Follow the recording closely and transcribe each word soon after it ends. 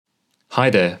Hi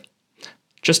there.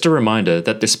 Just a reminder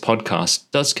that this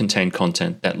podcast does contain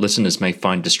content that listeners may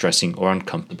find distressing or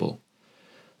uncomfortable,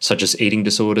 such as eating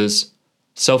disorders,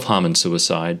 self-harm and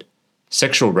suicide,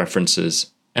 sexual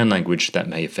references, and language that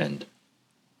may offend.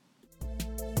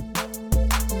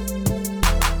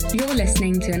 You're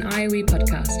listening to an IOE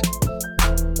podcast.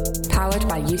 Powered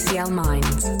by UCL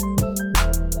Minds.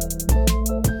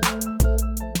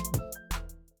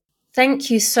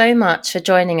 Thank you so much for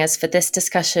joining us for this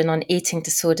discussion on eating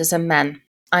disorders in men.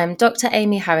 I am Dr.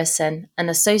 Amy Harrison, an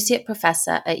Associate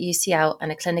Professor at UCL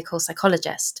and a clinical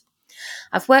psychologist.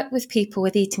 I've worked with people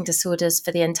with eating disorders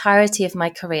for the entirety of my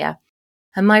career,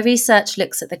 and my research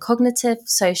looks at the cognitive,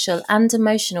 social, and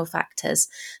emotional factors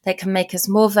that can make us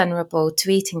more vulnerable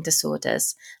to eating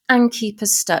disorders and keep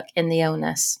us stuck in the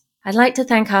illness. I'd like to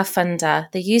thank our funder,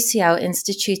 the UCL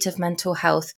Institute of Mental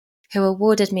Health, who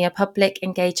awarded me a public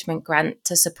engagement grant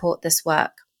to support this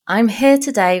work. I'm here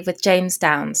today with James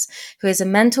Downs, who is a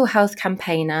mental health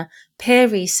campaigner, peer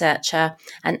researcher,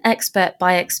 and expert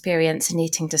by experience in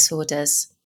eating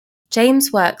disorders.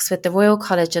 James works with the Royal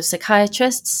College of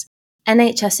Psychiatrists,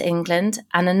 NHS England,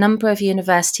 and a number of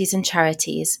universities and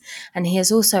charities, and he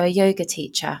is also a yoga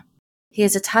teacher. He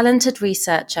is a talented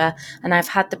researcher, and I've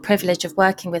had the privilege of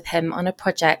working with him on a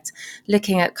project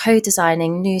looking at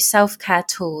co-designing new self-care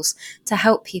tools to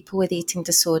help people with eating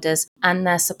disorders and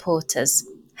their supporters,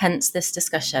 hence this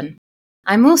discussion.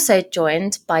 I'm also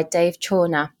joined by Dave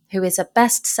Chawner, who is a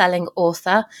best-selling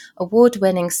author,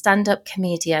 award-winning stand-up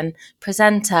comedian,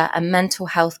 presenter, and mental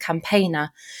health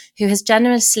campaigner, who has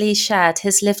generously shared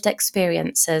his lived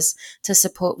experiences to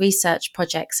support research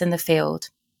projects in the field.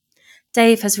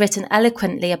 Dave has written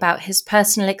eloquently about his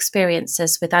personal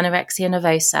experiences with anorexia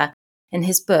nervosa in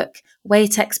his book,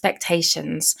 Weight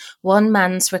Expectations: One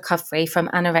Man's Recovery from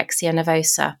Anorexia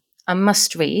Nervosa, a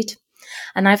must-read,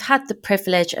 and I've had the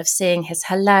privilege of seeing his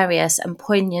hilarious and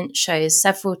poignant shows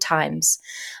several times,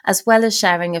 as well as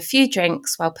sharing a few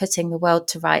drinks while putting the world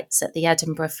to rights at the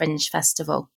Edinburgh Fringe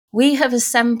Festival. We have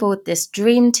assembled this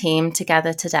dream team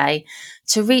together today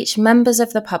to reach members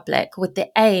of the public with the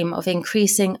aim of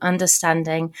increasing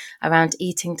understanding around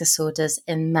eating disorders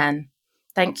in men.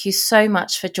 Thank you so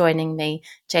much for joining me,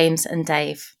 James and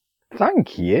Dave.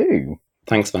 Thank you.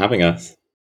 Thanks for having us.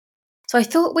 So I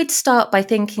thought we'd start by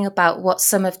thinking about what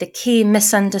some of the key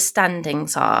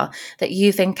misunderstandings are that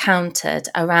you've encountered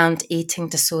around eating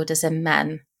disorders in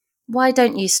men. Why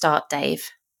don't you start, Dave?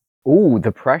 Oh,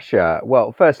 the pressure.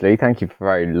 Well, firstly, thank you for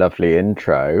a very lovely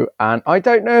intro. And I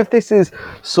don't know if this is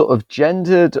sort of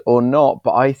gendered or not,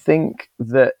 but I think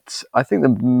the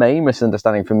main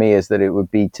misunderstanding for me is that it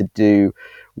would be to do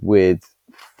with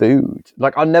food.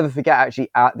 Like, I'll never forget,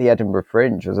 actually, at the Edinburgh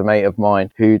Fringe was a mate of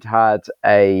mine who'd had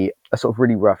a sort of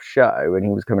really rough show, and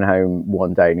he was coming home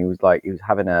one day and he was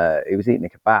eating a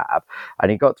kebab,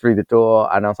 and he got through the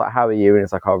door and I was like, how are you? And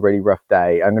it's like, oh, really rough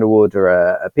day, I'm going to order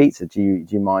a pizza. Do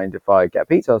you mind if I get a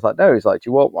pizza? I was like, no. He's like, do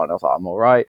you want one? I was like, I'm all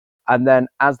right. And then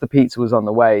as the pizza was on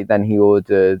the way, then he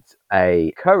ordered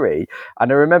a curry.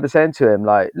 And I remember saying to him,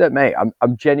 like, look, mate,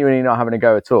 I'm genuinely not having a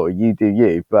go at all. You do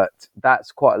you, but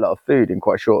that's quite a lot of food in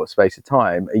quite a short space of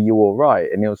time. Are you all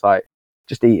right? And he was like,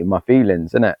 just eating my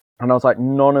feelings, innit? And I was like,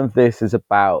 none of this is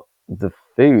about the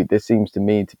food. This seems to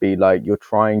me to be like you're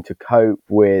trying to cope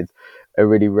with a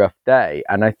really rough day.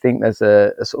 And I think there's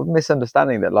a sort of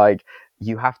misunderstanding that, like,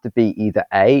 you have to be either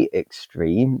A,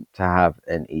 extreme to have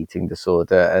an eating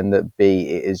disorder, and that B,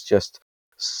 it is just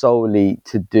solely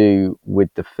to do with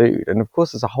the food. And of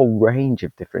course, there's a whole range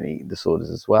of different eating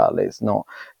disorders as well. It's not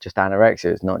just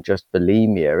anorexia, it's not just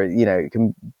bulimia. It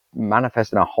can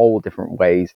manifest in a whole different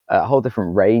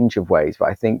range of ways. But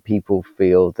I think people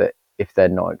feel that if they're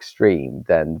not extreme,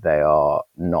 then they are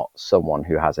not someone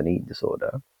who has an eating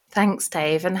disorder. Thanks,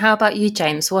 Dave. And how about you,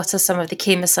 James? What are some of the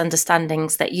key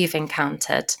misunderstandings that you've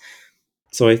encountered?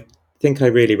 So I think I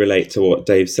really relate to what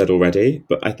Dave said already,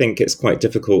 but I think it's quite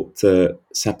difficult to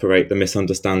separate the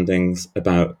misunderstandings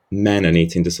about men and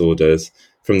eating disorders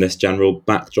from this general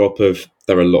backdrop of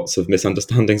there are lots of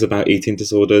misunderstandings about eating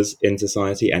disorders in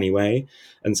society anyway.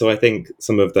 And so I think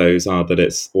some of those are that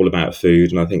it's all about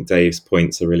food, and I think Dave's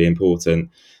points are really important,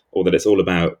 or that it's all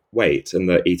about weight, and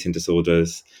that eating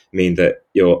disorders mean that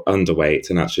you're underweight,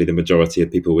 and actually the majority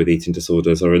of people with eating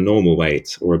disorders are a normal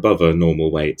weight or above a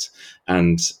normal weight.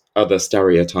 And other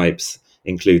stereotypes,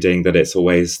 including that it's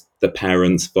always the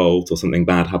parents' fault or something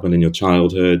bad happened in your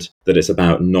childhood, that it's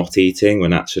about not eating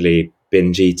when actually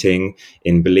binge eating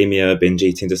in bulimia, binge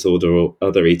eating disorder, or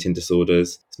other eating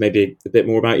disorders, it's maybe a bit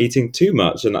more about eating too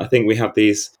much. And I think we have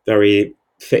these very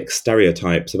fixed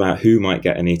stereotypes about who might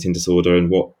get an eating disorder and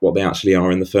what they actually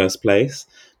are in the first place.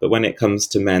 But when it comes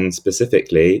to men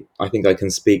specifically, I think I can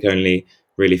speak only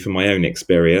really from my own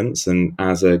experience. And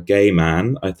as a gay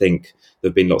man, I think there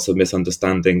have been lots of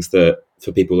misunderstandings that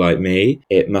for people like me,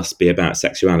 it must be about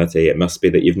sexuality. It must be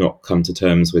that you've not come to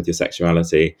terms with your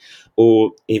sexuality,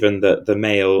 or even that the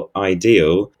male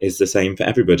ideal is the same for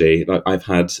everybody. Like, I've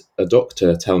had a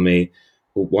doctor tell me,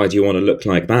 well, why do you want to look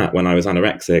like that when I was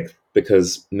anorexic?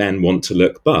 Because men want to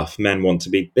look buff. Men want to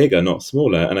be bigger, not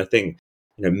smaller. And I think,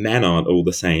 men aren't all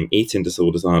the same. Eating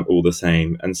disorders aren't all the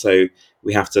same. And so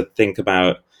we have to think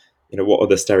about, what are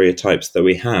the stereotypes that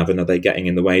we have, and are they getting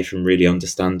in the way from really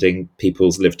understanding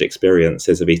people's lived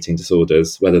experiences of eating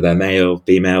disorders, whether they're male,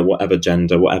 female, whatever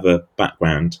gender, whatever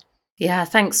background. Yeah,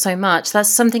 thanks so much. That's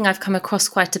something I've come across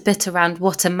quite a bit around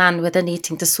what a man with an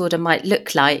eating disorder might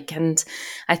look like. And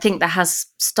I think there has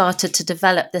started to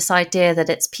develop this idea that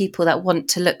it's people that want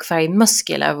to look very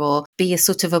muscular or be a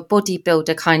sort of a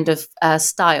bodybuilder kind of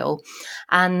style.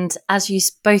 And as you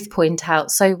both point out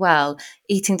so well,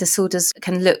 eating disorders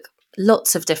can look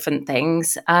lots of different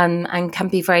things and can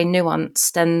be very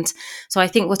nuanced. And so I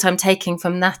think what I'm taking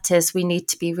from that is we need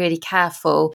to be really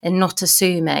careful in not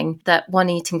assuming that one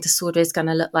eating disorder is going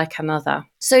to look like another.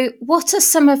 So what are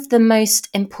some of the most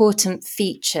important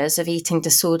features of eating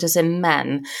disorders in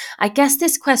men? I guess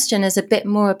this question is a bit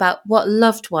more about what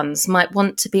loved ones might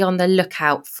want to be on the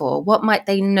lookout for. What might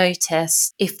they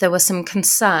notice if there were some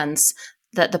concerns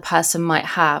that the person might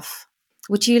have?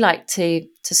 Would you like to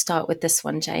start with this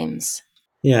one, James?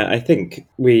 Yeah, I think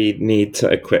we need to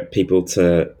equip people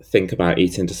to think about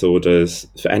eating disorders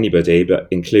for anybody, but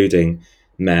including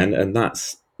men. And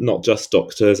that's not just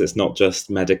doctors, it's not just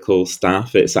medical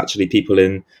staff, it's actually people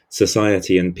in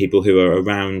society and people who are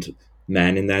around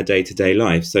men in their day-to-day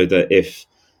life, so that if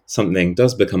something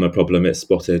does become a problem, it's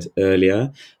spotted earlier.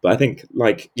 But I think,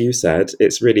 like you said,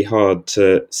 it's really hard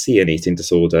to see an eating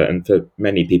disorder, and for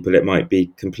many people it might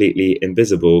be completely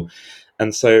invisible.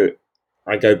 And so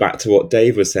I go back to what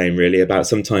Dave was saying, really, about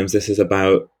sometimes this is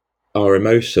about our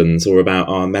emotions or about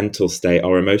our mental state,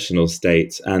 our emotional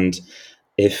state. And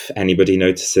if anybody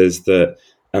notices that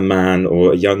a man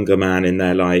or a younger man in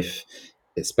their life,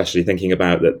 especially thinking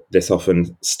about that this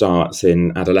often starts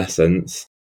in adolescence,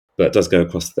 but does go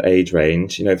across the age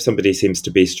range, if somebody seems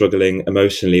to be struggling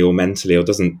emotionally or mentally or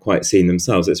doesn't quite see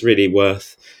themselves, it's really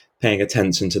worth paying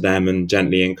attention to them and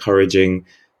gently encouraging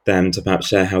them to perhaps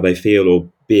share how they feel,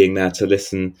 or being there to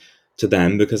listen to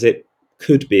them, because it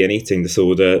could be an eating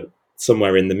disorder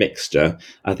somewhere in the mixture.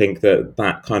 I think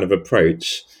that kind of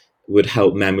approach would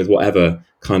help men with whatever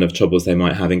kind of troubles they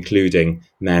might have, including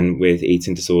men with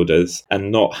eating disorders,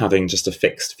 and not having just a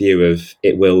fixed view of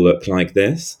it will look like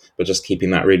this, but just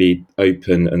keeping that really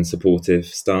open and supportive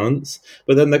stance.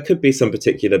 But then there could be some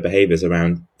particular behaviours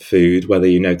around food, whether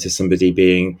you notice somebody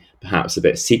being perhaps a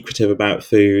bit secretive about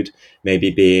food,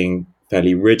 maybe being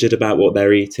fairly rigid about what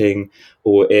they're eating,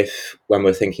 or if, when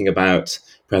we're thinking about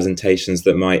presentations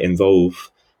that might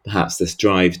involve perhaps this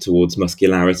drive towards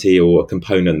muscularity or a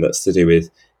component that's to do with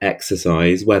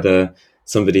exercise, whether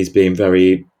somebody's being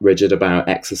very rigid about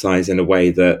exercise in a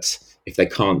way that if they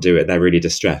can't do it, they're really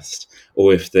distressed,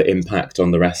 or if the impact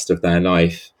on the rest of their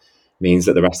life means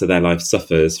that the rest of their life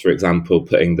suffers, for example,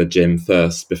 putting the gym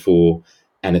first before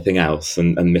anything else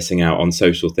and missing out on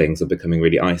social things or becoming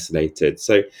really isolated.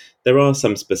 So there are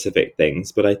some specific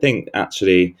things, but I think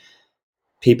actually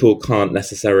people can't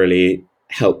necessarily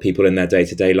help people in their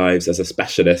day-to-day lives as a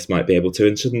specialist might be able to,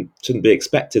 and shouldn't be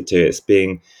expected to. It's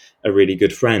being a really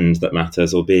good friend that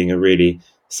matters, or being a really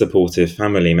supportive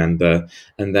family member,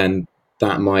 and then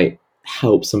that might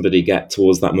help somebody get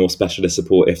towards that more specialist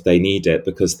support if they need it,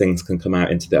 because things can come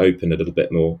out into the open a little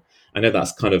bit more. I know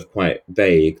that's kind of quite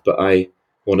vague, but I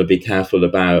want to be careful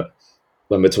about,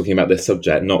 when we're talking about this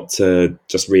subject, not to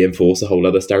just reinforce a whole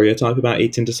other stereotype about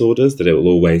eating disorders, that it will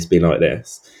always be like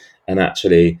this, and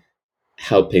actually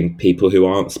helping people who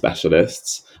aren't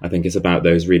specialists. I think it's about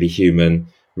those really human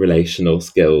relational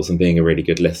skills and being a really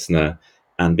good listener,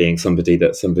 and being somebody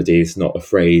that somebody's not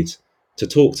afraid to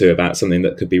talk to about something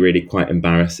that could be really quite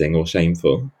embarrassing or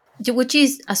shameful. Would you,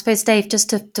 I suppose, Dave,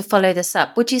 just to follow this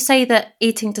up, would you say that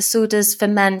eating disorders for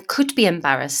men could be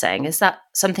embarrassing? Is that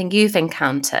something you've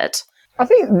encountered? I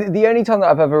think the only time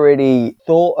that I've ever really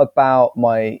thought about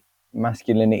my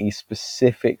masculinity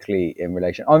specifically in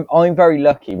relation, I'm very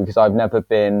lucky because I've never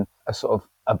been a sort of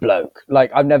a bloke.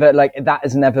 Like, I've never, like, that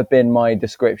has never been my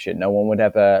description. No one would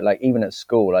ever, like, even at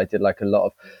school, I did like a lot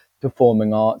of performing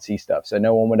artsy stuff, so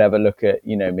no one would ever look at,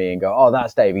 me and go, oh,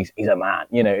 that's Dave, he's a man.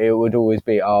 It would always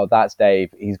be, oh, that's Dave,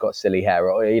 he's got silly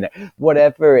hair, or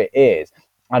whatever it is.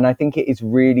 And I think it is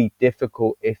really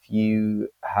difficult if you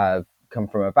have come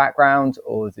from a background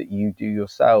or that you do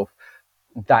yourself,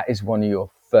 that is one of your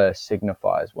first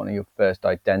signifiers, one of your first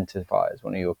identifiers,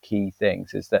 one of your key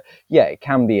things is that, yeah, it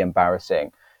can be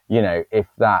embarrassing, if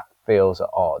that feels at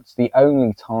odds. The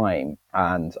only time,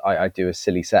 and I do a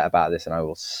silly set about this and I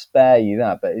will spare you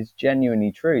that, but it's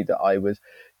genuinely true that I was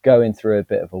going through a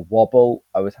bit of a wobble.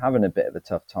 I was having a bit of a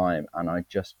tough time and I'd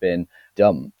just been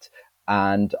dumped.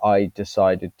 And I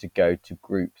decided to go to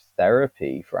group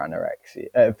therapy for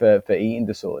anorexia, for eating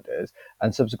disorders.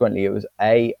 And subsequently, it was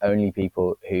A, only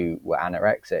people who were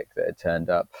anorexic that had turned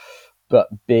up, but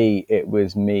B, it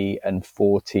was me and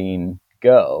 14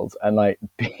 girls, and like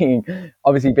being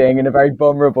in a very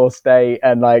vulnerable state,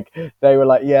 and like they were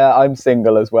like, yeah, I'm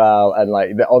single as well, and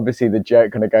like obviously the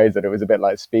joke kind of goes that it was a bit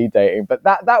like speed dating, but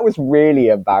that was really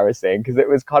embarrassing because it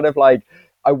was kind of like,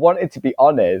 I wanted to be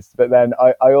honest, but then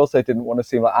I also didn't want to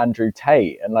seem like Andrew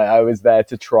Tate, and like I was there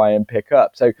to try and pick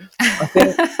up. So I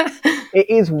think it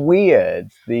is weird,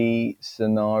 the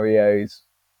scenarios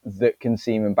that can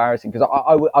seem embarrassing, because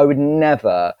I would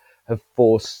never have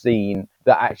foreseen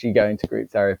that actually going to group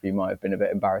therapy might have been a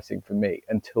bit embarrassing for me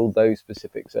until those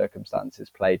specific circumstances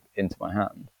played into my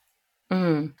hand.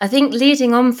 I think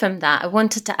leading on from that, I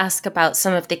wanted to ask about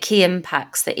some of the key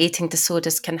impacts that eating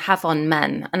disorders can have on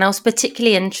men. And I was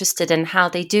particularly interested in how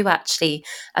they do actually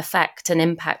affect and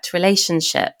impact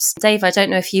relationships. Dave, I don't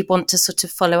know if you want to sort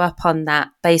of follow up on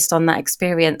that based on that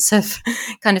experience of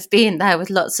kind of being there with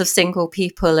lots of single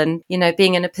people and,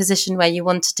 being in a position where you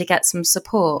wanted to get some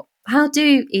support. How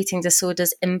do eating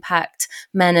disorders impact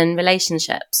men and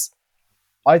relationships?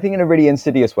 I think in a really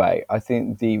insidious way. I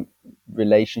think the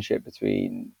relationship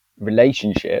between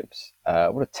relationships,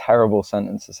 what a terrible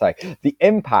sentence to say. The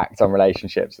impact on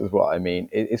relationships is what I mean.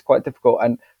 It's quite difficult.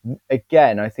 And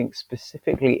again, I think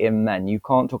specifically in men, you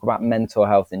can't talk about mental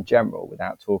health in general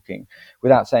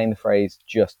without saying the phrase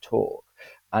just talk.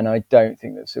 And I don't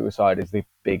think that suicide is the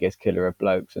biggest killer of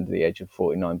blokes under the age of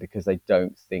 49 because they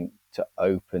don't think to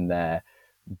open their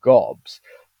gobs.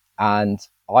 And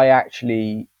I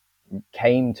actually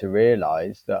came to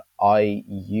realize that I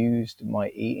used my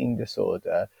eating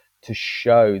disorder to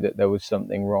show that there was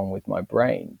something wrong with my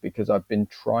brain, because I've been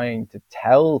trying to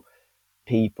tell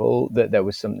people that there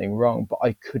was something wrong, but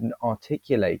I couldn't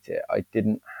articulate it. I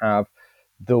didn't have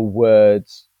the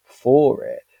words for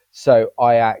it. So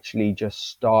I actually just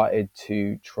started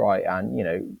to try,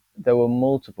 and there were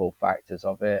multiple factors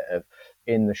of it, of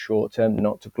in the short term,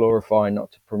 not to glorify,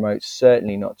 not to promote,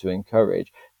 certainly not to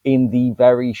encourage. In the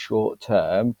very short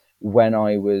term, when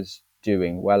I was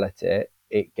doing well at it,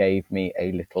 it gave me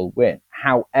a little win.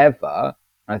 However,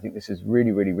 I think this is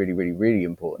really, really, really, really, really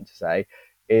important to say,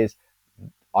 is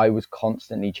I was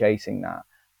constantly chasing that,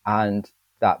 and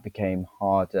that became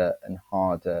harder and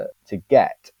harder to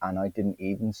get. And I didn't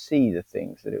even see the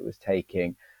things that it was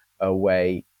taking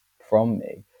away from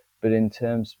me. But in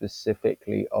terms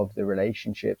specifically of the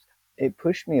relationships, it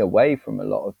pushed me away from a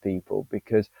lot of people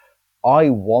because I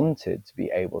wanted to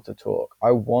be able to talk.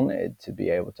 I wanted to be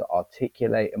able to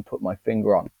articulate and put my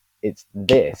finger on, it's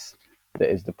this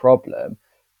that is the problem,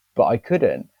 but I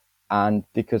couldn't. And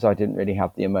because I didn't really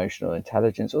have the emotional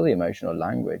intelligence or the emotional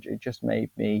language, it just made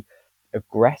me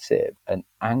aggressive and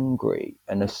angry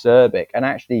and acerbic, and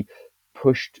actually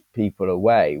pushed people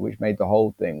away, which made the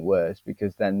whole thing worse,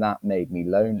 because then that made me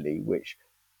lonely, which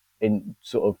in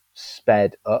sort of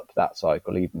sped up that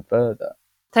cycle even further.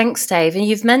 Thanks, Dave. And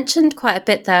you've mentioned quite a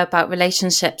bit there about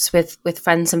relationships with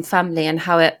friends and family, and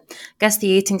how I guess the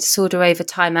eating disorder over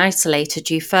time isolated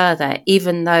you further,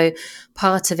 even though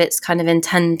part of its kind of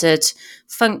intended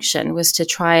function was to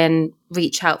try and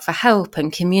reach out for help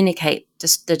and communicate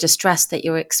the distress that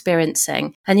you're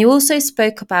experiencing. And you also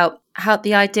spoke about how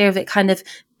the idea of it kind of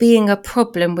being a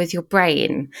problem with your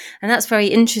brain. And that's very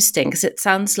interesting because it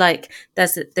sounds like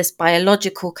there's this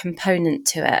biological component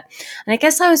to it. And I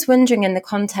guess I was wondering, in the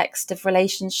context of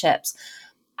relationships,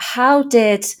 how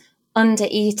did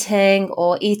under-eating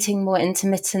or eating more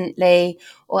intermittently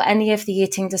or any of the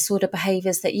eating disorder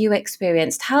behaviors that you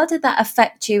experienced, how did that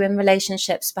affect you in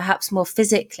relationships, perhaps more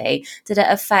physically? Did it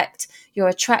affect your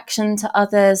attraction to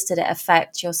others? Did it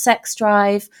affect your sex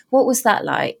drive? What was that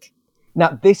like?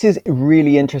 Now, this is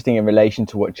really interesting in relation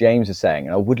to what James is saying.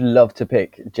 And I would love to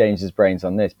pick James's brains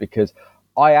on this, because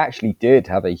I actually did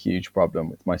have a huge problem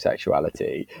with my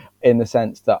sexuality, in the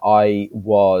sense that I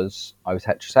was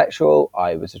heterosexual,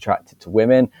 I was attracted to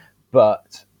women,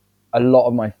 but a lot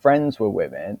of my friends were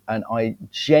women, and I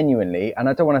genuinely, and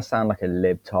I don't want to sound like a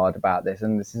libtard about this,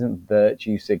 and this isn't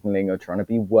virtue signaling or trying to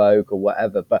be woke or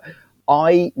whatever, but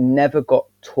I never got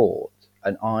taught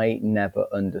and I never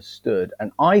understood,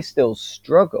 and I still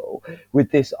struggle with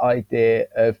this idea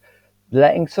of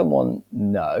letting someone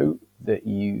know that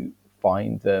you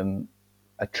find them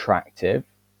attractive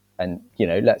and,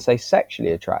 let's say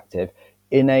sexually attractive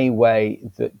in a way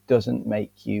that doesn't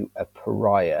make you a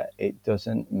pariah. It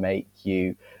doesn't make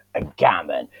you a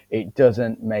gammon. It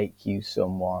doesn't make you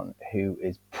someone who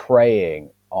is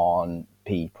preying on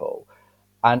people.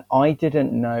 And I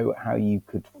didn't know how you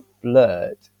could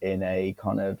flirt in a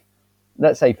kind of,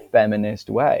 let's say, feminist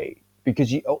way,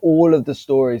 because all of the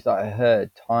stories that I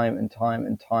heard time and time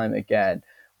and time again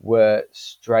were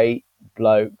straight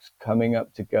blokes coming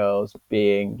up to girls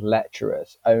being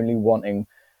lecherous, only wanting,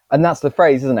 and that's the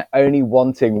phrase, isn't it? Only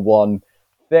wanting one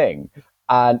thing.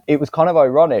 And it was kind of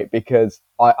ironic because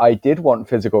I did want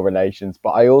physical relations,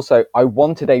 but I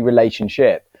wanted a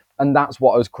relationship. And that's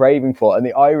what I was craving for. And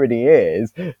the irony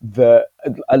is that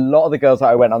a lot of the girls that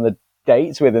I went on the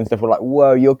dates with and stuff were like,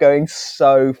 whoa, you're going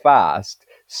so fast,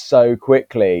 so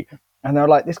quickly. And they're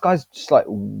like, this guy's just like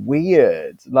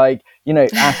weird. Like,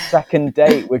 our second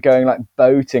date, we're going like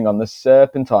boating on the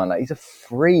Serpentine. Like, he's a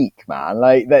freak, man.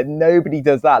 Like, that nobody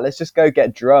does that. Let's just go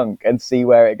get drunk and see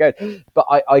where it goes. But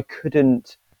I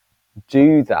couldn't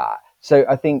do that. So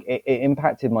I think it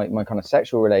impacted my kind of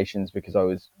sexual relations because I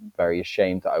was very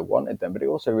ashamed that I wanted them. But it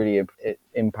also really it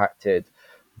impacted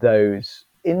those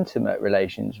intimate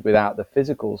relations without the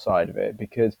physical side of it,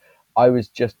 because I was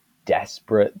just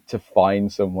desperate to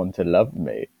find someone to love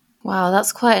me. Wow,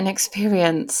 that's quite an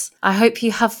experience. I hope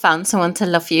you have found someone to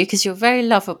love you, because you're very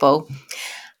lovable.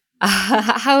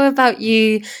 How about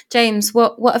you, James?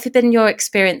 What have been your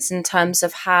experience in terms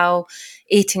of how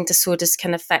eating disorders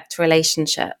can affect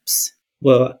relationships?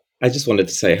 Well, I just wanted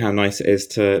to say how nice it is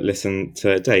to listen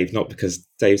to Dave, not because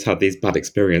Dave's had these bad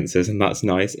experiences and that's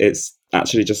nice. It's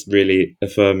actually just really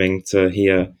affirming to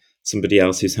hear somebody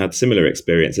else who's had similar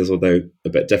experiences, although a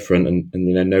bit different, and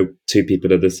no two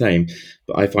people are the same.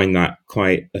 But I find that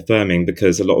quite affirming,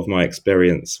 because a lot of my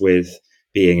experience with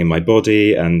being in my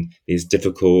body and these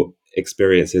difficult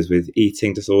experiences with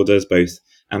eating disorders, both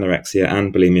anorexia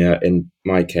and bulimia in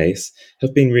my case,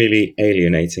 have been really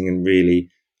alienating and really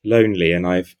lonely. And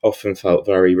I've often felt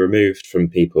very removed from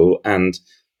people and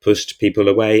pushed people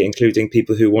away, including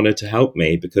people who wanted to help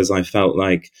me, because I felt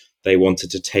like they wanted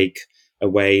to take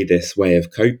away this way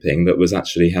of coping that was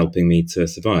actually helping me to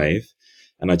survive.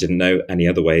 And I didn't know any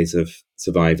other ways of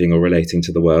surviving or relating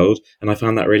to the world. And I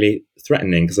found that really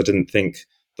threatening, because I didn't think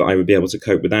that I would be able to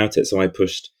cope without it. So I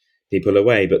pushed people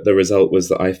away. But the result was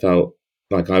that I felt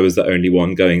like I was the only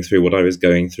one going through what I was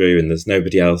going through, and there's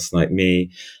nobody else like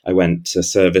me. I went to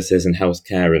services and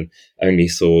healthcare and only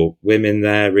saw women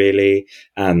there, really.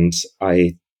 And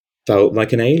I felt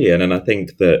like an alien. And I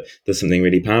think that there's something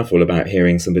really powerful about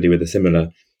hearing somebody with a similar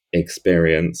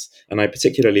experience. And I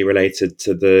particularly related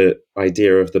to the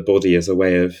idea of the body as a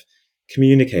way of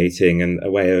communicating and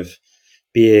a way of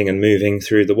being and moving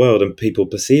through the world. And people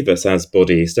perceive us as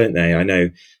bodies, don't they? I know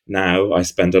now I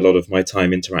spend a lot of my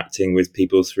time interacting with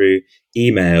people through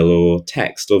email or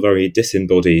text or very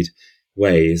disembodied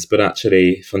ways. But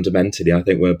actually, fundamentally, I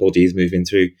think we're bodies moving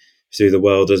through the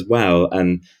world as well.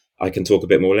 And I can talk a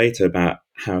bit more later about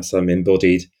how some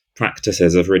embodied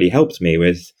practices have really helped me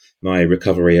with my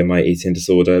recovery and my eating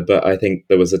disorder. But I think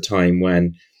there was a time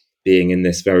when being in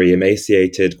this very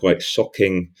emaciated, quite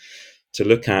shocking to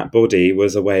look at body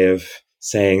was a way of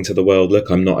saying to the world,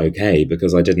 look, I'm not okay,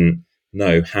 because I didn't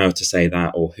know how to say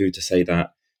that or who to say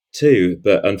that to.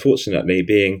 But unfortunately,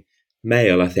 being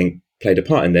male, I think, played a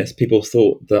part in this. People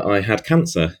thought that I had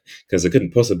cancer, because I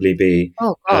couldn't possibly be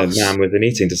a man with an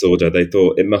eating disorder. They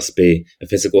thought it must be a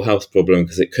physical health problem,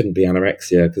 because it couldn't be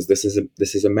anorexia, because this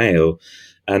is a male.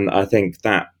 And I think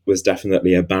that was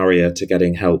definitely a barrier to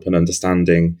getting help and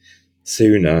understanding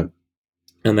sooner.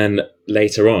 And then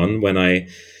later on, when I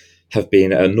have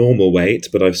been at a normal weight,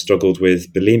 but I've struggled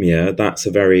with bulimia, that's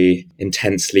a very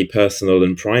intensely personal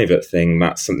and private thing.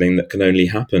 That's something that can only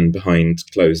happen behind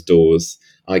closed doors.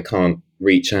 I can't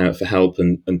reach out for help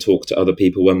and talk to other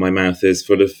people when my mouth is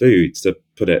full of food, to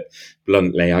put it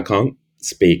bluntly. I can't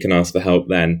speak and ask for help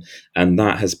then. And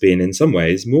that has been in some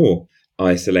ways more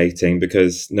isolating,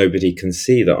 because nobody can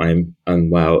see that I'm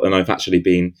unwell. And I've actually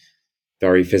been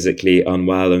very physically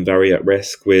unwell and very at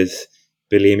risk with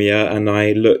bulimia, and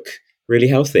I look really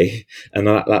healthy. And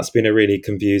that's been a really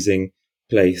confusing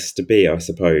place to be, I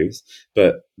suppose.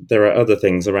 But there are other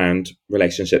things around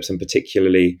relationships, and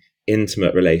particularly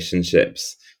intimate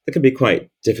relationships, that can be quite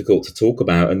difficult to talk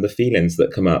about, and the feelings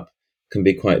that come up can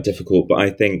be quite difficult. But I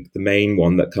think the main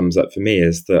one that comes up for me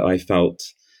is that I felt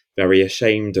very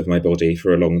ashamed of my body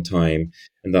for a long time,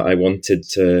 and that I wanted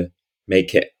to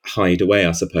make it hide away,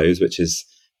 I suppose, which is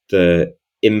the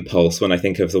impulse when I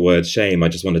think of the word shame. I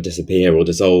just want to disappear or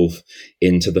dissolve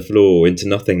into the floor, into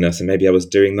nothingness. And maybe I was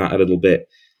doing that a little bit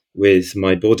with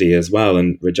my body as well,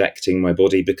 and rejecting my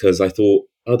body because I thought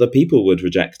other people would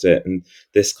reject it, and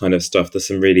this kind of stuff. There's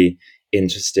some really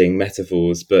interesting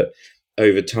metaphors, but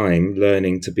over time,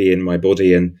 learning to be in my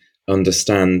body and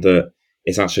understand that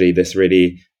it's actually this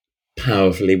really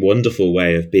powerfully wonderful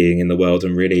way of being in the world,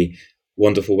 and really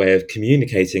wonderful way of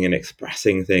communicating and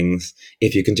expressing things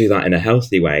if you can do that in a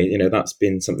healthy way. That's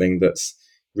been something that's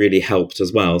really helped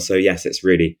as well. So yes, it's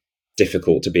really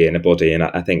difficult to be in a body, and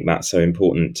I think that's so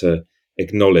important to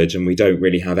acknowledge. And we don't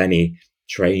really have any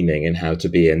training in how to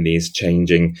be in these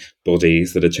changing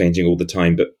bodies that are changing all the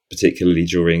time, but particularly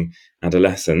during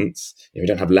adolescence. We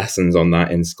don't have lessons on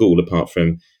that in school apart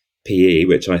from PE,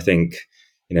 which I think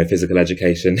physical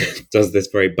education does this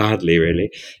very badly,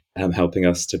 really, helping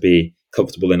us to be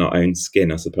comfortable in our own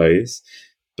skin, I suppose.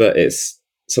 But it's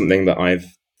something that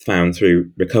I've found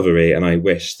through recovery, and I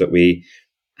wish that we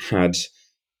had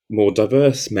more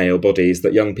diverse male bodies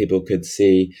that young people could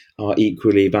see are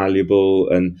equally valuable,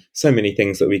 and so many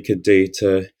things that we could do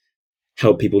to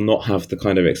help people not have the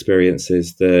kind of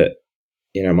experiences that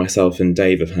myself and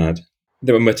Dave have had.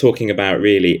 That when we're talking about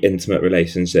really intimate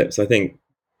relationships, I think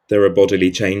there are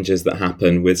bodily changes that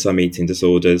happen with some eating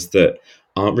disorders that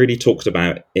aren't really talked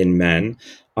about in men.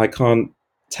 I can't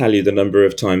tell you the number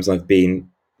of times I've been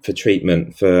for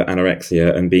treatment for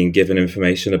anorexia and being given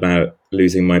information about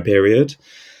losing my period,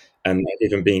 and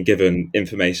even being given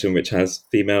information which has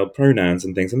female pronouns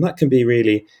and things. And that can be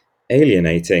really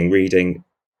alienating, reading,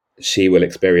 she will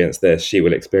experience this, she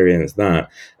will experience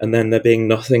that. And then there being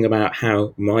nothing about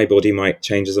how my body might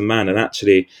change as a man. And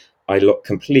actually, I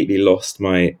completely lost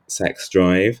my sex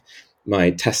drive.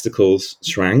 My testicles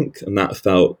shrank, and that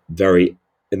felt very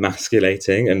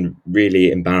emasculating and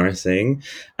really embarrassing.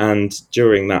 And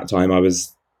during that time, I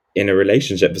was in a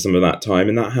relationship for some of that time,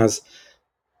 and that has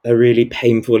a really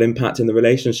painful impact in the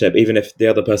relationship, even if the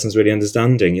other person's really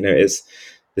understanding. It's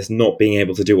this not being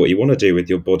able to do what you want to do with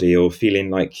your body, or feeling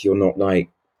like you're not like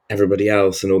everybody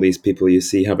else and all these people you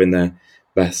see having their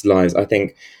best lives. I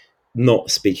think not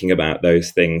speaking about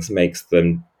those things makes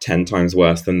them 10 times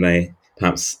worse than they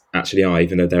perhaps actually are,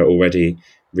 even though they're already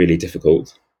really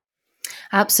difficult.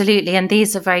 Absolutely. And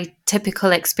these are very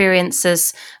typical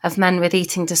experiences of men with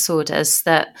eating disorders,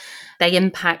 that they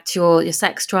impact your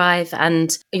sex drive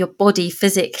and your body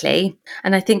physically.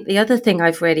 And I think the other thing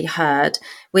I've really heard,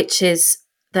 which is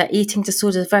that eating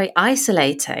disorders are very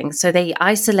isolating. So they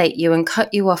isolate you and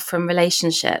cut you off from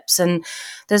relationships. And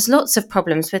there's lots of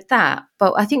problems with that.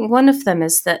 But I think one of them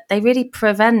is that they really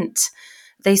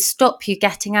they stop you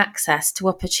getting access to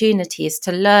opportunities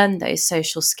to learn those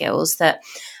social skills that,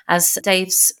 as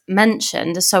Dave's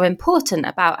mentioned, are so important,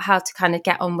 about how to kind of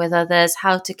get on with others,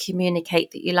 how to communicate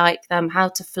that you like them, how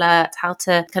to flirt, how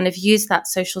to kind of use that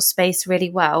social space really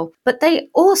well. But they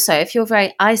also, if you're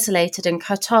very isolated and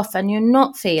cut off and you're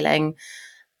not feeling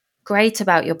great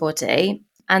about your body,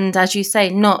 and as you say,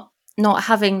 not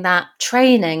having that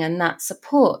training and that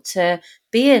support to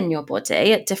be in your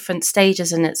body at different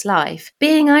stages in its life,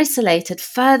 being isolated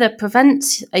further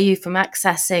prevents you from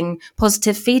accessing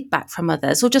positive feedback from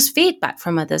others, or just feedback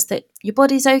from others that your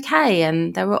body's okay,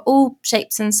 and there are all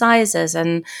shapes and sizes,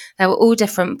 and there are all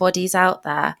different bodies out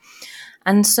there.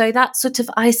 And so that sort of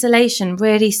isolation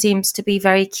really seems to be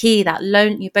very key. That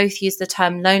you both use the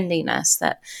term loneliness,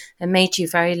 that it made you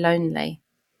very lonely.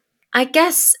 I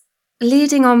guess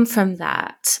leading on from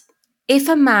that, if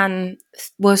a man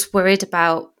was worried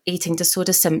about eating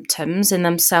disorder symptoms in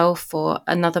themselves or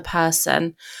another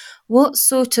person, what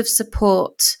sort of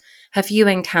support have you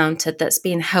encountered that's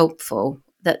been helpful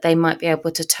that they might be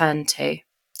able to turn to?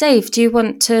 Dave, do you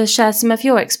want to share some of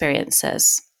your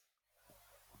experiences?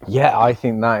 Yeah, I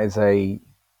think that is a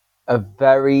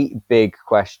very big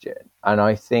question. And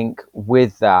I think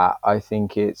with that, I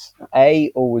think it's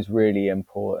always really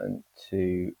important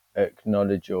to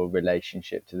acknowledge your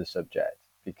relationship to the subject,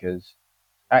 because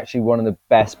actually one of the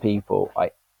best people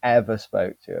I ever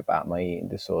spoke to about my eating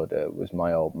disorder was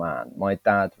my old man. My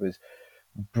dad was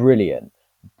brilliant,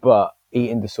 but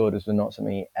eating disorders were not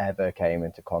something he ever came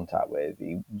into contact with.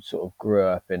 He sort of grew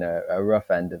up in a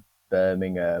rough end of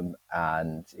Birmingham,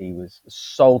 and he was a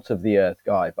salt of the earth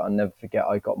guy. But I'll never forget,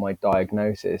 I got my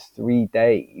diagnosis 3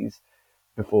 days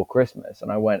before Christmas, and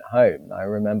I went home, and I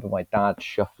remember my dad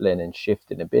shuffling and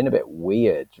shifting and being a bit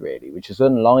weird, really, which is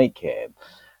unlike him.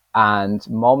 And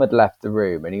Mom had left the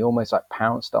room, and he almost like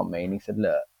pounced on me, and he said,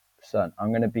 "Look, son, I'm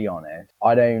going to be honest.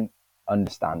 I don't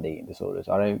understand eating disorders.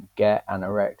 I don't get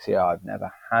anorexia. I've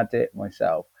never had it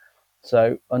myself.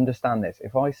 So understand this.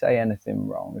 If I say anything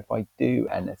wrong, if I do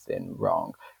anything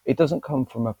wrong, it doesn't come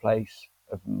from a place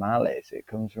of malice. It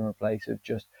comes from a place of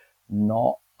just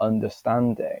not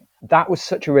understanding. That was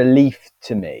such a relief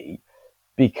to me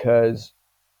because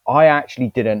I actually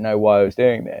didn't know why I was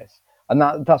doing this. And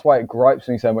that's why it gripes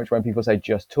me so much when people say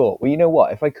just talk. Well, you know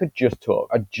what? If I could just talk,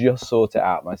 I'd just sort it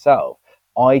out myself.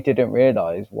 I didn't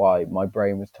realize why my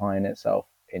brain was tying itself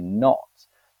in knots.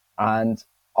 And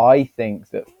I think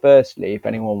that firstly, if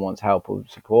anyone wants help or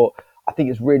support, I think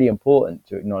it's really important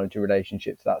to acknowledge a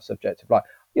relationship to that subject of like,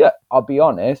 yeah, I'll be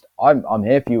honest, I'm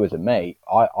here for you as a mate.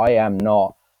 I am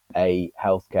not a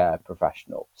healthcare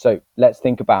professional. So let's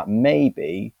think about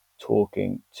maybe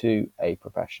talking to a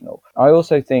professional. I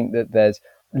also think that there's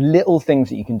little things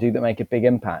that you can do that make a big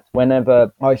impact.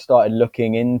 Whenever I started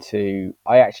looking into,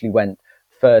 I actually went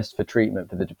first for treatment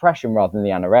for the depression rather than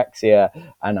the anorexia,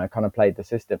 and I kind of played the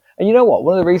system. And you know what?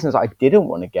 One of the reasons I didn't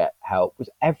want to get help was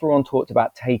everyone talked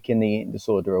about taking the eating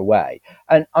disorder away.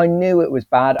 And I knew it was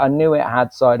bad. I knew it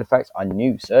had side effects. I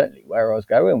knew certainly where I was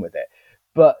going with it.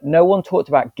 But no one talked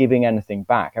about giving anything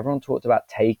back. Everyone talked about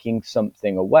taking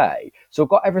something away. So I've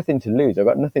got everything to lose. I've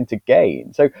got nothing to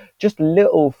gain. So just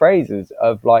little phrases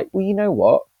of like, well, you know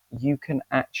what? You can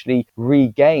actually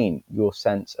regain your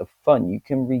sense of fun. You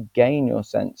can regain your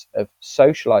sense of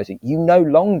socializing. You no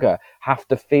longer have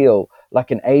to feel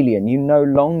like an alien. You no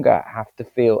longer have to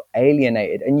feel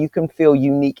alienated, and you can feel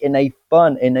unique in a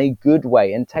fun, in a good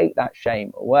way, and take that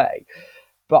shame away.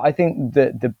 But I think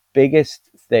that the biggest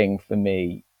thing for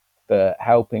me for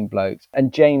helping blokes,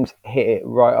 and James hit it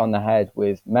right on the head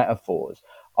with metaphors.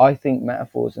 I think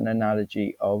metaphors and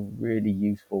analogy are really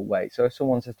useful ways. So if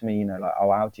someone says to me, you know, like,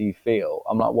 oh, how do you feel?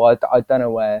 I'm like, well, I don't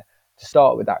know where to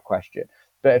start with that question.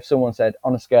 But if someone said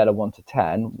on a scale of 1 to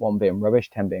 10, 1 being rubbish,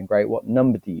 10 being great, what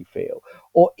number do you feel?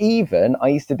 Or even, I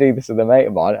used to do this with a mate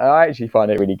of mine, and I actually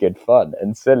find it really good fun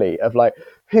and silly of like,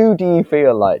 who do you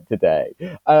feel like today?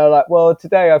 And I'm like, well,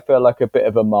 today I feel like a bit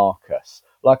of a Marcus.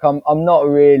 Like I'm not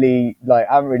really, like,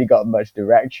 I haven't really got much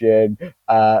direction,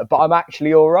 but I'm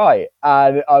actually all right.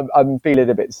 And I'm feeling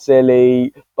a bit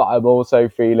silly, but I'm also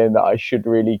feeling that I should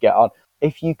really get on.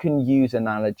 If you can use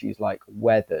analogies like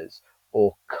weathers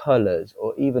or colours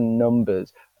or even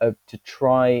numbers to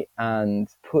try and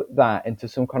put that into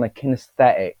some kind of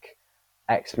kinesthetic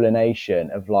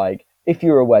explanation of like, if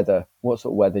you're a weather, what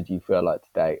sort of weather do you feel like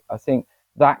today? I think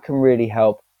that can really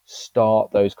help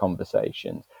start those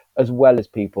conversations, as well as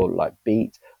people like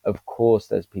Beat. Of course,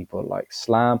 there's people like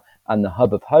Slam and the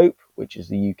Hub of Hope, which is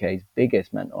the UK's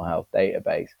biggest mental health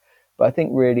database. But I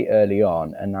think really early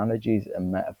on, analogies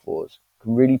and metaphors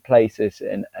can really place us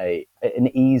in an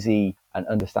easy and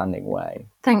understanding way.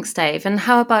 Thanks, Dave. And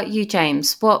how about you,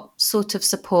 James? What sort of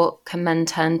support can men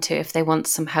turn to if they want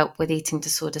some help with eating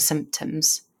disorder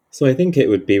symptoms? So I think it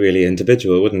would be really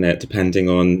individual, wouldn't it? Depending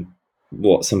on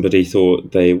what somebody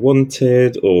thought they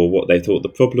wanted or what they thought the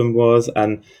problem was.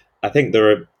 And I think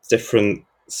there are different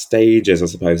stages, I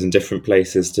suppose, and different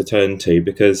places to turn to,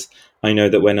 because I know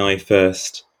that when I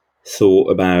first thought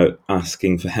about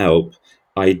asking for help,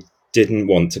 I didn't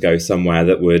want to go somewhere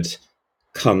that would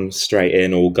come straight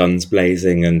in all guns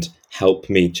blazing and help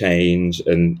me change,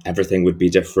 and everything would be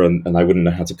different and I wouldn't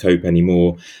know how to cope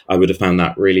anymore. I would have found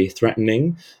that really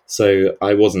threatening. So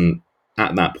I wasn't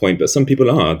at that point, but some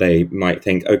people are. They might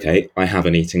think, okay, I have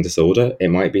an eating disorder. It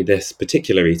might be this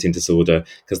particular eating disorder,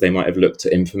 because they might have looked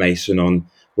at information on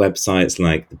websites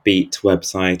like the Beat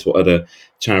website or other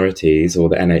charities or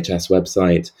the NHS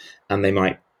website, and they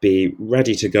might be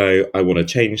ready to go. I want to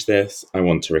change this. I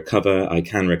want to recover. I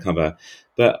can recover.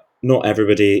 But not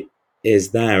everybody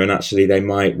is there, and actually they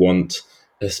might want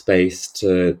a space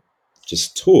to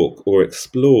just talk or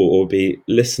explore or be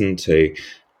listened to.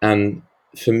 And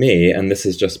for me, and this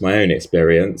is just my own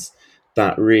experience,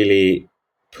 that really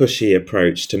pushy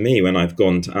approach to me when I've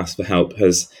gone to ask for help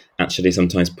has actually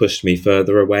sometimes pushed me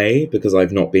further away because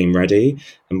I've not been ready.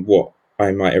 And what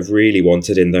I might have really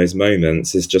wanted in those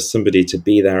moments is just somebody to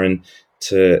be there and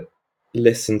to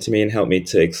listen to me and help me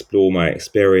to explore my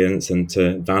experience and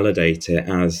to validate it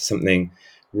as something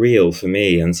real for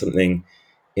me and something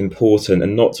important,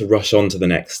 and not to rush on to the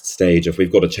next stage of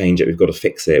we've got to change it, we've got to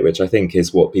fix it, which I think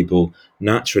is what people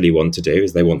naturally want to do,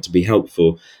 is they want to be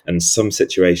helpful. And some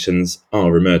situations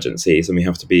are emergencies, and we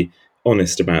have to be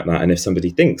honest about that. And if somebody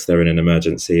thinks they're in an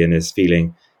emergency and is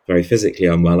feeling very physically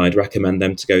unwell, I'd recommend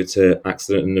them to go to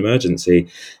accident and emergency,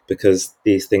 because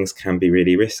these things can be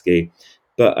really risky.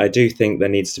 But I do think there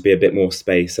needs to be a bit more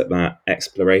space at that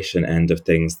exploration end of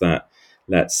things, that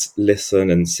let's listen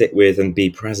and sit with and be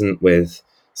present with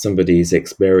somebody's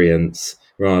experience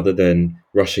rather than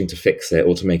rushing to fix it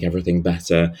or to make everything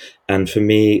better. And for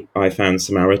me, I found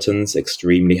Samaritans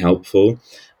extremely helpful.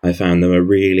 I found them a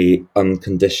really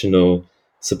unconditional,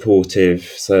 supportive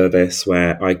service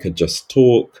where I could just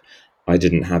talk. I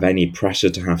didn't have any pressure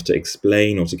to have to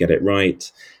explain or to get it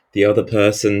right. The other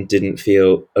person didn't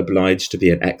feel obliged to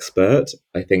be an expert.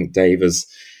 I think Dave has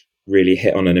really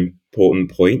hit on an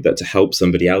important point, that to help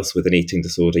somebody else with an eating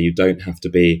disorder, you don't have to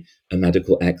be a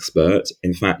medical expert.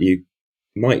 In fact, you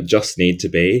might just need to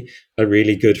be a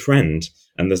really good friend.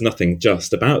 And there's nothing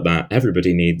just about that.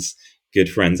 Everybody needs good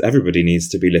friends. Everybody needs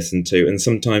to be listened to. And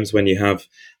sometimes when you have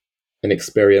an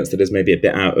experience that is maybe a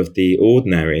bit out of the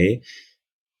ordinary,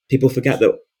 people forget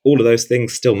that all of those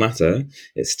things still matter.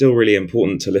 It's still really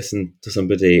important to listen to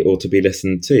somebody or to be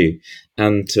listened to,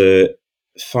 and to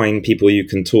find people you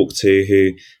can talk to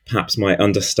who perhaps might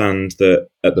understand that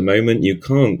at the moment you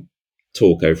can't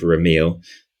talk over a meal.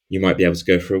 You might be able to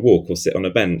go for a walk or sit on a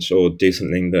bench or do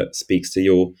something that speaks to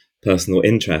your personal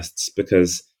interests,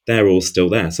 because they're all still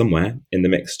there somewhere in the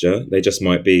mixture. They just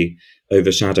might be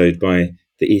overshadowed by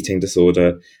the eating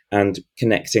disorder. And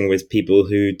connecting with people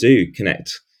who do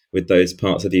connect with those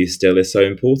parts of you still is so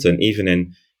important. Even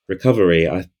in recovery,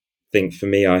 I think for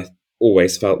me, I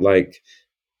always felt like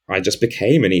I just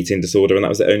became an eating disorder, and that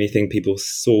was the only thing people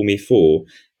saw me for.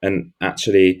 And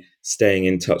actually staying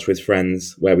in touch with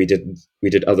friends where we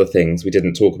did other things, we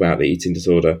didn't talk about the eating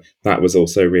disorder, that was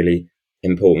also really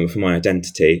important for my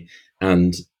identity.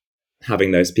 And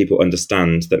having those people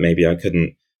understand that maybe I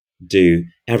couldn't do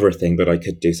everything, but I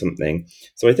could do something.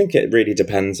 So I think it really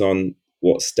depends on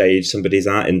what stage somebody's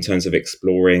at in terms of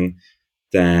exploring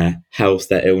their health,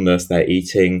 their illness, their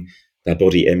eating, their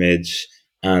body image,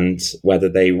 and whether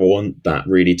they want that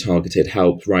really targeted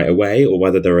help right away or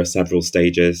whether there are several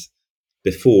stages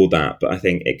before that. But I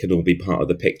think it could all be part of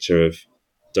the picture of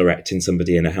directing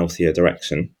somebody in a healthier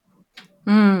direction.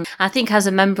 I think as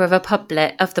a member of the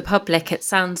public, it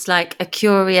sounds like a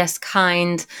curious,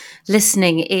 kind,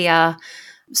 listening ear,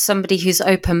 somebody who's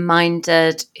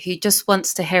open-minded, who just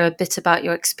wants to hear a bit about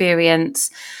your experience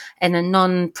in a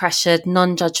non-pressured,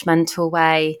 non-judgmental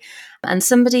way, and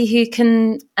somebody who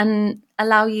can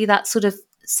allow you that sort of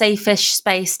safe-ish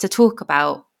space to talk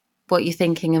about what you're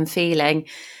thinking and feeling,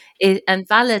 and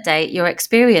validate your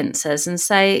experiences and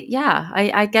say, yeah,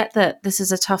 I get that this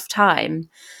is a tough time.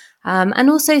 And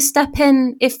also step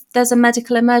in if there's a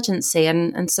medical emergency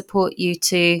and support you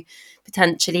to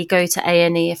potentially go to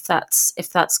A&E if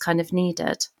that's kind of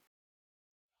needed.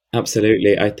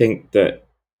 Absolutely. I think that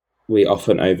we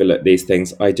often overlook these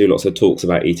things. I do lots of talks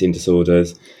about eating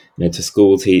disorders, to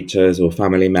school teachers or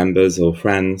family members or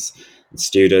friends,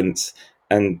 students,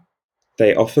 and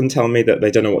they often tell me that they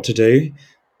don't know what to do,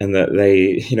 and that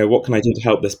they, what can I do to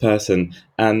help this person?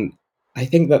 And I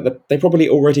think that they probably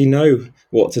already know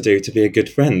what to do to be a good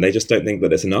friend. They just don't think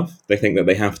that it's enough. They think that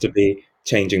they have to be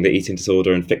changing the eating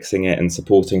disorder and fixing it and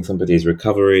supporting somebody's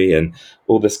recovery and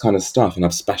all this kind of stuff, and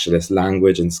have specialist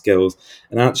language and skills.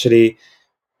 And actually,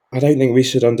 I don't think we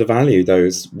should undervalue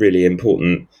those really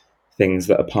important things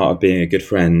that are part of being a good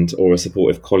friend or a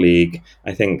supportive colleague.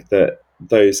 I think that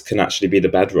those can actually be the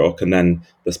bedrock, and then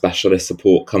the specialist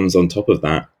support comes on top of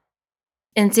that.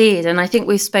 Indeed. And I think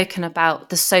we've spoken about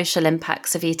the social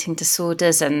impacts of eating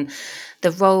disorders and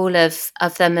the role of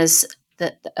them as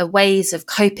the ways of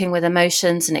coping with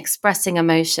emotions and expressing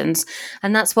emotions.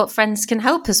 And that's what friends can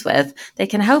help us with. They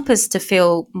can help us to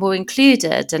feel more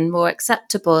included and more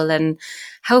acceptable, and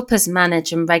help us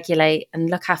manage and regulate and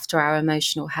look after our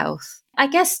emotional health. I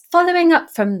guess following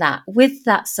up from that, with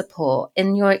that support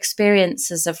in your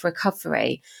experiences of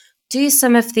recovery, do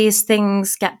some of these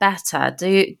things get better?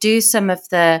 Do some of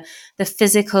the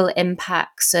physical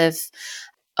impacts of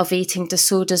eating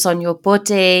disorders on your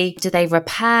body, do they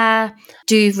repair?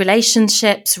 Do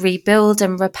relationships rebuild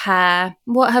and repair?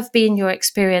 What have been your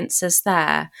experiences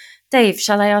there? Dave,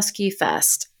 shall I ask you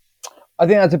first? I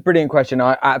think that's a brilliant question.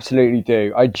 I absolutely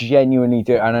do. I genuinely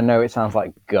do. And I know it sounds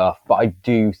like guff, but I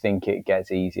do think it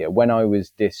gets easier. When I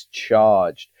was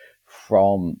discharged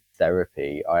from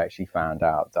therapy, I actually found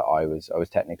out that I was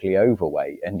technically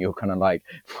overweight, and you're kind of like,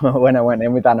 when I went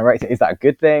in with anorexia, is that a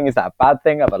good thing? Is that a bad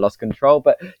thing? Have I lost control?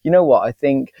 But you know what? I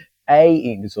think A,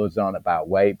 eating disorders aren't about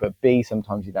weight, but B,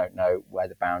 sometimes you don't know where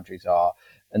the boundaries are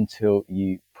until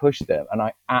you push them. And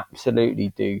I absolutely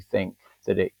do think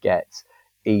that it gets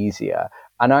easier.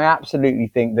 And I absolutely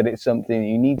think that it's something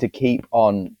you need to keep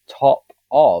on top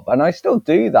of. And I still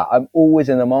do that. I'm always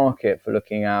in the market for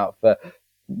looking out for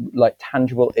like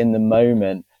tangible in the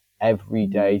moment,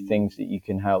 everyday things that you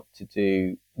can help to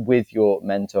do with your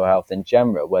mental health in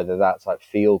general, whether that's like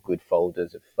feel good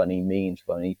folders of funny memes,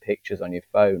 funny pictures on your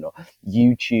phone, or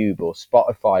YouTube or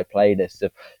Spotify playlists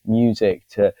of music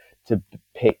to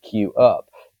pick you up.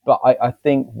 But I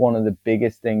think one of the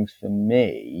biggest things for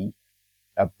me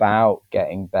about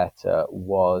getting better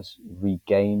was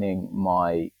regaining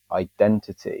my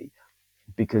identity,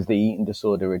 because the eating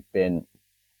disorder had been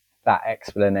that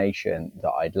explanation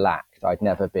that I'd lacked. I'd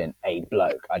never been a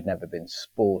bloke. I'd never been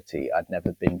sporty. I'd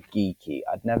never been geeky.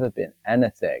 I'd never been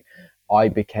anything. I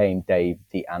became Dave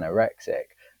the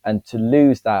anorexic. And to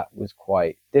lose that was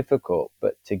quite difficult,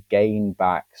 but to gain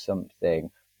back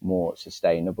something more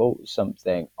sustainable,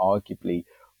 something arguably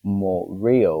more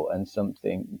real, and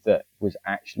something that was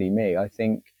actually me, I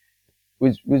think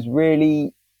was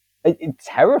really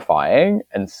terrifying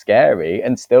and scary,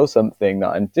 and still something that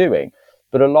I'm doing,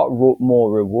 but a lot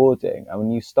more rewarding. And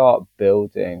when you start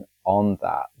building on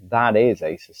that, that is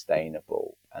a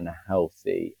sustainable and a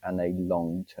healthy and a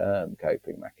long-term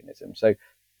coping mechanism. So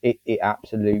it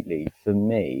absolutely, for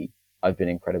me, I've been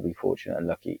incredibly fortunate and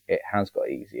lucky. It has got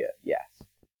easier, yes.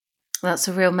 That's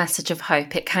a real message of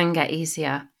hope. It can get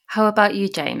easier. How about you,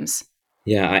 James?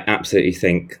 Yeah, I absolutely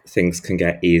think things can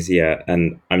get easier.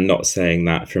 And I'm not saying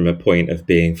that from a point of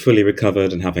being fully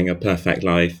recovered and having a perfect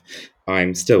life.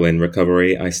 I'm still in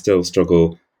recovery. I still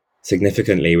struggle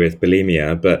significantly with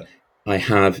bulimia, but I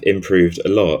have improved a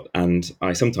lot. And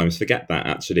I sometimes forget that,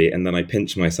 actually. And then I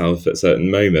pinch myself at certain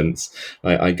moments.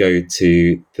 I go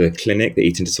to the clinic, the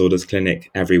eating disorders clinic,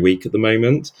 every week at the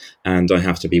moment, and I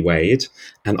have to be weighed.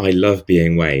 And I love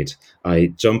being weighed.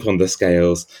 I jump on the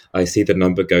scales, I see the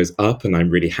number goes up, and I'm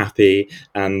really happy.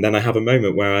 And then I have a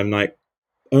moment where I'm like,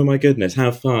 oh my goodness, how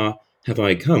far have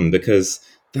I come? Because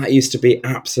that used to be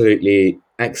absolutely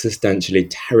existentially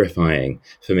terrifying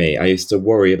for me. I used to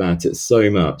worry about it so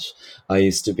much. I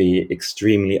used to be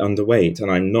extremely underweight,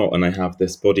 and I'm not. And I have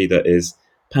this body that is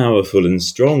powerful and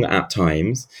strong at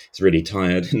times. It's really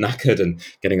tired and knackered and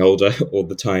getting older all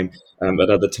the time at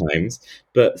other times.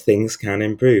 But things can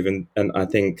improve. And I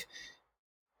think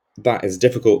that is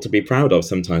difficult to be proud of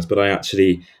sometimes, but I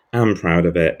actually am proud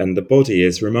of it. And the body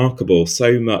is remarkable.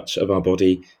 So much of our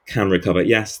body can recover.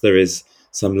 Yes, there is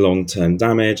some long-term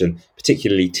damage, and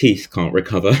particularly teeth can't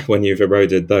recover when you've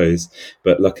eroded those.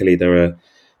 But luckily there are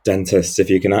dentists if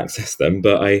you can access them.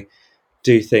 But I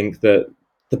do think that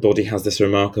the body has this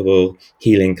remarkable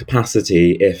healing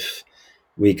capacity if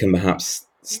we can perhaps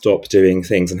stop doing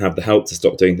things and have the help to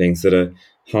stop doing things that are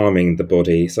harming the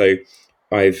body. So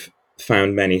I've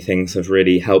found many things have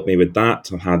really helped me with that.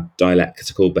 I've had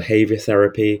dialectical behavior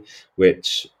therapy,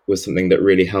 which was something that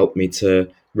really helped me to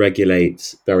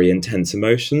regulate very intense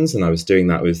emotions. And I was doing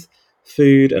that with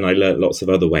food, and I learned lots of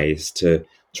other ways to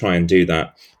try and do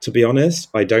that. To be honest,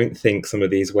 I don't think some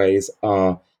of these ways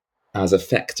are as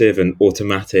effective and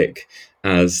automatic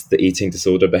as the eating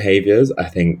disorder behaviors. I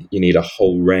think you need a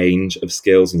whole range of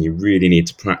skills, and you really need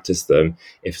to practice them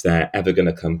if they're ever going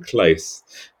to come close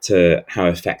to how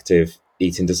effective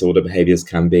eating disorder behaviors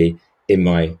can be, in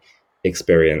my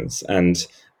experience. And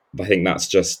I think that's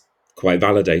just quite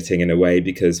validating in a way,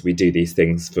 because we do these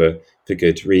things for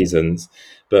good reasons.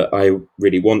 But I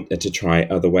really wanted to try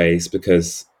other ways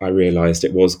because I realized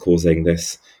it was causing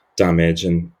this damage,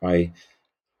 and I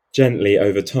gently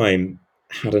over time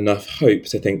had enough hope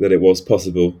to think that it was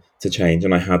possible to change,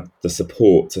 and I had the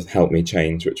support to help me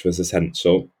change, which was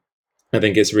essential. I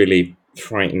think it's really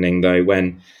frightening though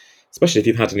when, especially if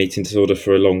you've had an eating disorder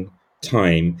for a long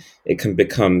time, it can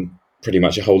become pretty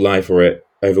much your whole life, or it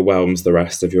overwhelms the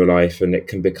rest of your life, and it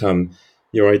can become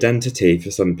your identity for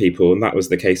some people. And that was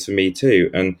the case for me too.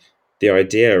 And the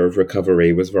idea of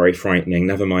recovery was very frightening,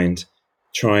 never mind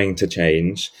trying to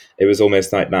change. It was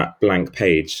almost like that blank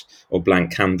page or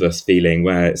blank canvas feeling,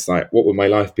 where it's like, what would my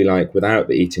life be like without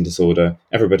the eating disorder?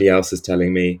 Everybody else is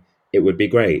telling me it would be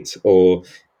great, or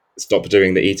stop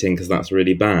doing the eating because that's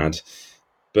really bad.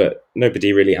 But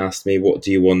nobody really asked me, what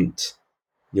do you want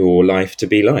your life to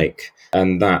be like?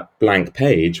 And that blank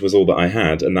page was all that I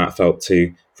had, and that felt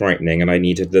too frightening. And I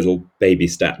needed little baby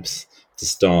steps to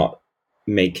start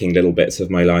making little bits of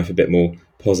my life a bit more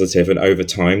positive. And over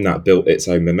time, that built its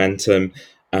own momentum.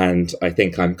 And I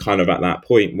think I'm kind of at that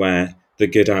point where the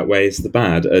good outweighs the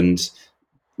bad. And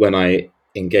when I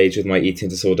engage with my eating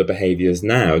disorder behaviors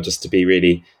now, just to be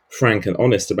really frank and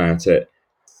honest about it,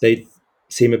 they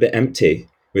seem a bit empty,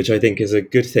 which I think is a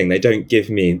good thing. They don't give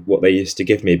me what they used to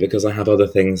give me, because I have other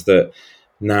things that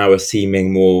now are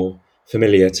seeming more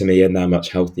familiar to me, and they're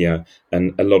much healthier.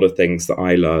 And a lot of things that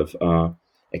I love are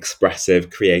expressive,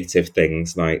 creative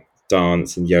things like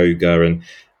dance and yoga. And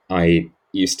I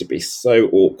used to be so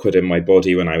awkward in my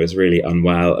body when I was really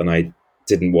unwell, and I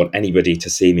didn't want anybody to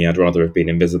see me. I'd rather have been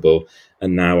invisible.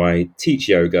 And now I teach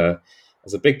yoga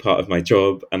as a big part of my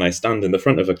job, and I stand in the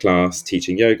front of a class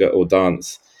teaching yoga or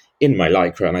dance in my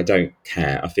lycra, and I don't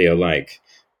care. I feel like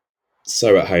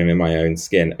so at home in my own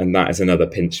skin, and that is another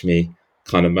pinch me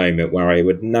kind of moment where I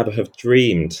would never have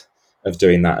dreamed of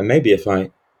doing that. And maybe if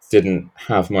I didn't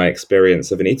have my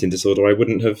experience of an eating disorder, I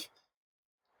wouldn't have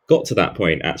got to that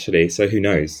point, actually. So who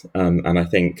knows? And I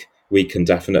think we can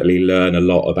definitely learn a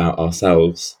lot about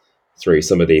ourselves through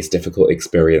some of these difficult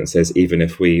experiences, even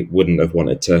if we wouldn't have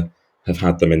wanted to have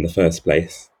had them in the first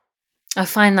place. I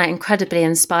find that incredibly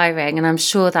inspiring, and I'm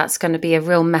sure that's going to be a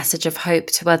real message of hope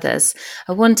to others.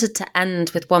 I wanted to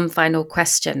end with one final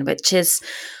question, which is,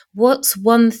 what's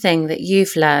one thing that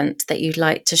you've learned that you'd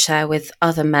like to share with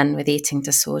other men with eating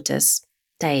disorders?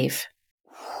 Dave?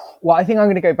 Well, I think I'm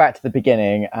going to go back to the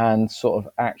beginning and sort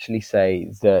of actually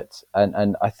say that,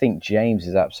 and I think James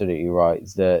is absolutely right,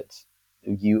 that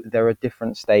there are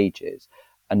different stages,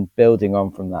 and building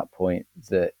on from that point,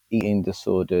 that eating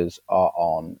disorders are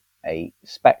on a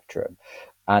spectrum.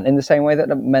 And in the same way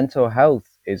that mental health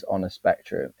is on a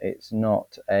spectrum, it's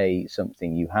not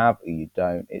something you have or you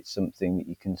don't. It's something that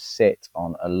you can sit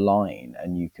on a line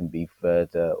and you can be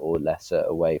further or lesser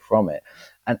away from it.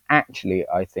 And actually,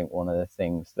 I think one of the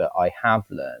things that I have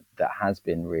learned that has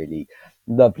been really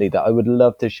lovely, that I would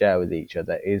love to share with each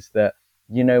other, is that,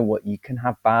 you know what, you can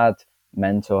have bad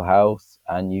mental health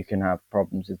and you can have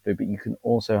problems with food, but you can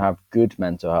also have good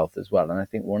mental health as well. And I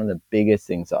think one of the biggest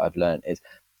things that I've learned is,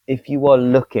 if you are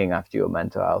looking after your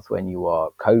mental health when you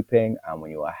are coping and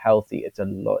when you are healthy, it's a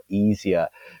lot easier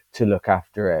to look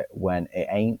after it when it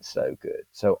ain't so good.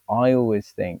 So I always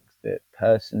think that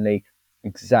personally,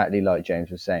 exactly like James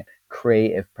was saying,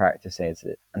 creative practices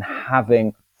and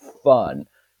having fun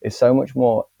is so much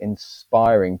more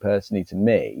inspiring personally to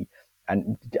me.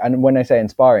 And when I say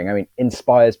inspiring, I mean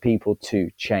inspires people to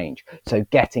change. So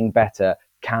getting better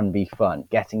can be fun.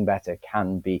 Getting better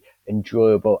can be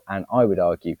enjoyable, and I would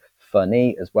argue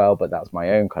funny as well, but that's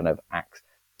my own kind of axe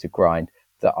to grind.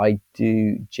 That I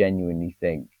do genuinely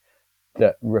think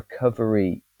that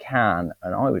recovery can,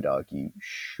 and I would argue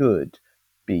should,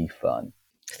 be fun.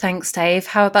 Thanks, Dave.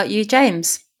 How about you,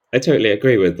 James? I totally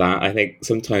agree with that. I think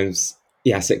sometimes,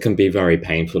 yes, it can be very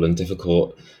painful and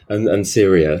difficult and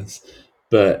serious,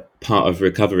 but part of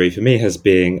recovery for me has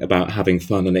been about having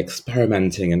fun and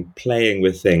experimenting and playing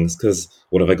with things, because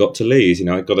what have I got to lose? You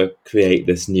know, I've got to create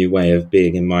this new way of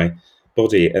being in my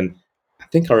body. And I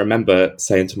think I remember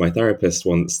saying to my therapist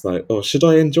once, like, oh, should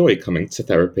I enjoy coming to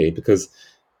therapy? Because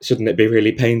shouldn't it be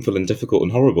really painful and difficult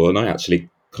and horrible? And I actually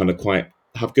kind of quite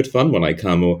have good fun when I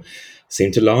come, or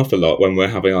seem to laugh a lot when we're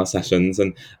having our sessions.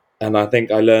 And I think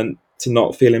I learned to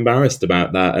not feel embarrassed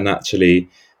about that, and actually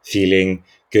feeling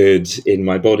good in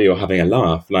my body or having a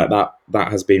laugh like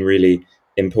that has been really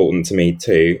important to me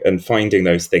too. And finding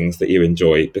those things that you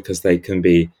enjoy, because they can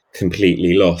be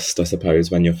completely lost, I suppose,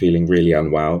 when you're feeling really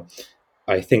unwell.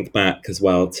 I think back as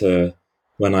well to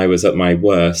when I was at my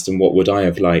worst, and what would I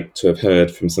have liked to have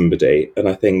heard from somebody. And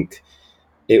I think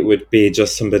it would be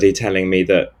just somebody telling me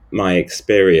that my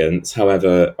experience,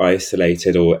 however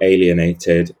isolated or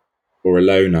alienated or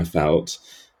alone I felt,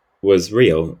 was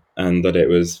real, and that it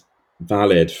was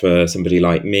valid for somebody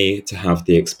like me to have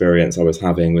the experience I was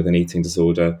having with an eating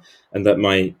disorder, and that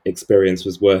my experience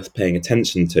was worth paying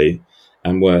attention to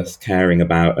and worth caring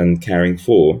about and caring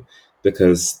for,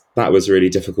 because that was really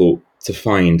difficult to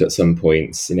find at some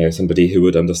points. You know, somebody who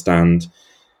would understand,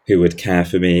 who would care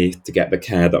for me to get the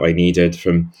care that I needed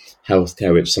from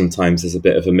healthcare, which sometimes is a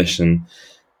bit of a mission,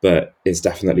 but is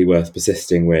definitely worth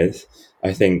persisting with.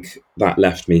 I think that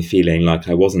left me feeling like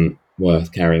I wasn't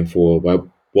worth caring for, I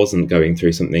wasn't going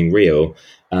through something real.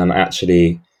 And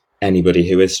actually, anybody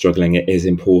who is struggling, it is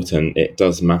important, it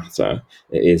does matter,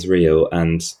 it is real.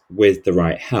 And with the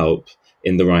right help,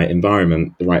 in the right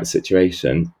environment, the right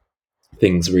situation,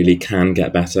 things really can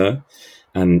get better.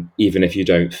 And even if you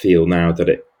don't feel now that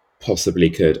it possibly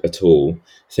could at all,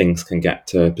 things can get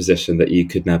to a position that you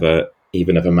could never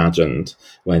even have imagined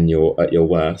when you're at your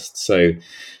worst. So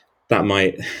that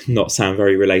might not sound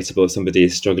very relatable if somebody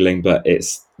is struggling, but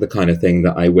it's the kind of thing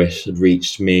that I wish had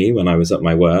reached me when I was at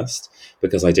my worst,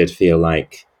 because I did feel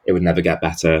like it would never get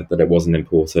better, that it wasn't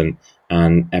important,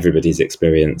 and everybody's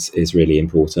experience is really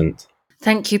important.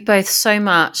 Thank you both so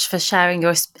much for sharing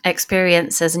your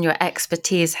experiences and your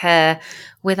expertise here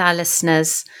with our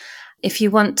listeners. If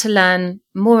you want to learn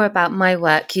more about my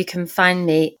work, you can find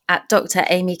me at Dr.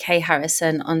 Amy K.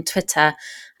 Harrison on Twitter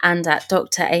and at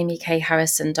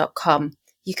dramykharrison.com.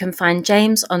 You can find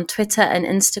James on Twitter and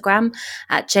Instagram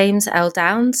at James L.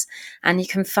 Downs, and you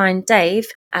can find Dave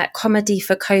at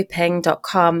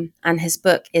comedyforcoping.com, and his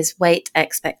book is Weight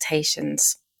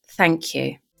Expectations. Thank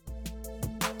you.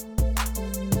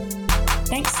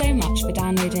 Thanks so much for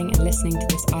downloading and listening to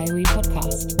this IOE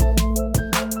podcast.